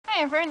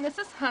everyone, this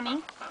is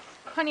Honey.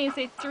 Honey is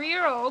a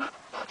 3-year-old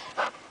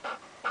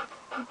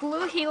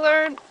Blue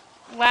Heeler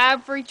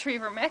Lab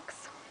Retriever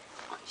mix.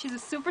 She's a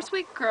super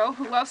sweet girl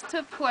who loves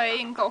to play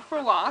and go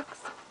for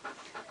walks.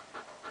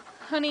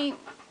 Honey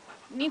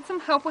needs some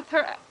help with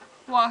her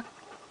walk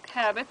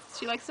habits.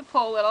 She likes to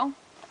pull a little,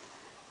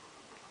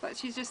 but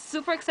she's just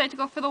super excited to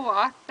go for the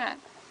walk that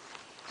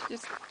she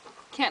just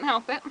can't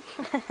help it.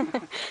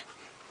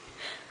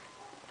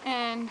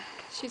 And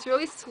she's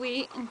really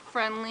sweet and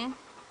friendly.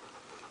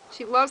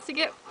 She loves to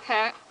get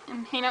pet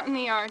and hang out in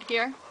the yard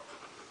here.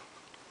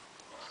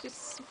 She's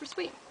just super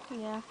sweet.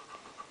 Yeah.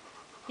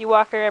 You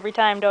walk her every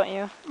time, don't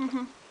you?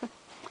 Mhm.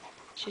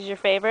 She's your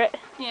favorite?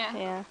 Yeah.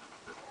 Yeah.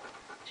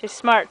 She's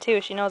smart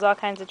too. She knows all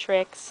kinds of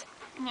tricks.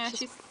 Yeah,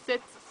 she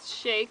sits,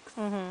 shakes,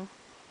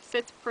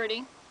 sits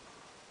pretty.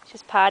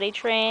 She's potty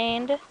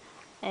trained,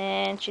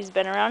 and she's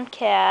been around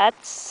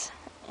cats,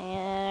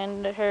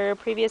 and her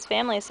previous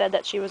family said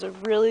that she was a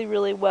really,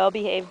 really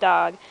well-behaved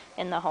dog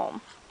in the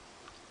home.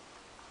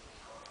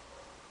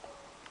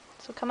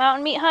 So come out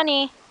and meet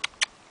Honey.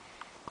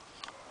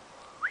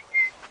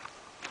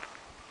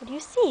 What do you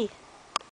see?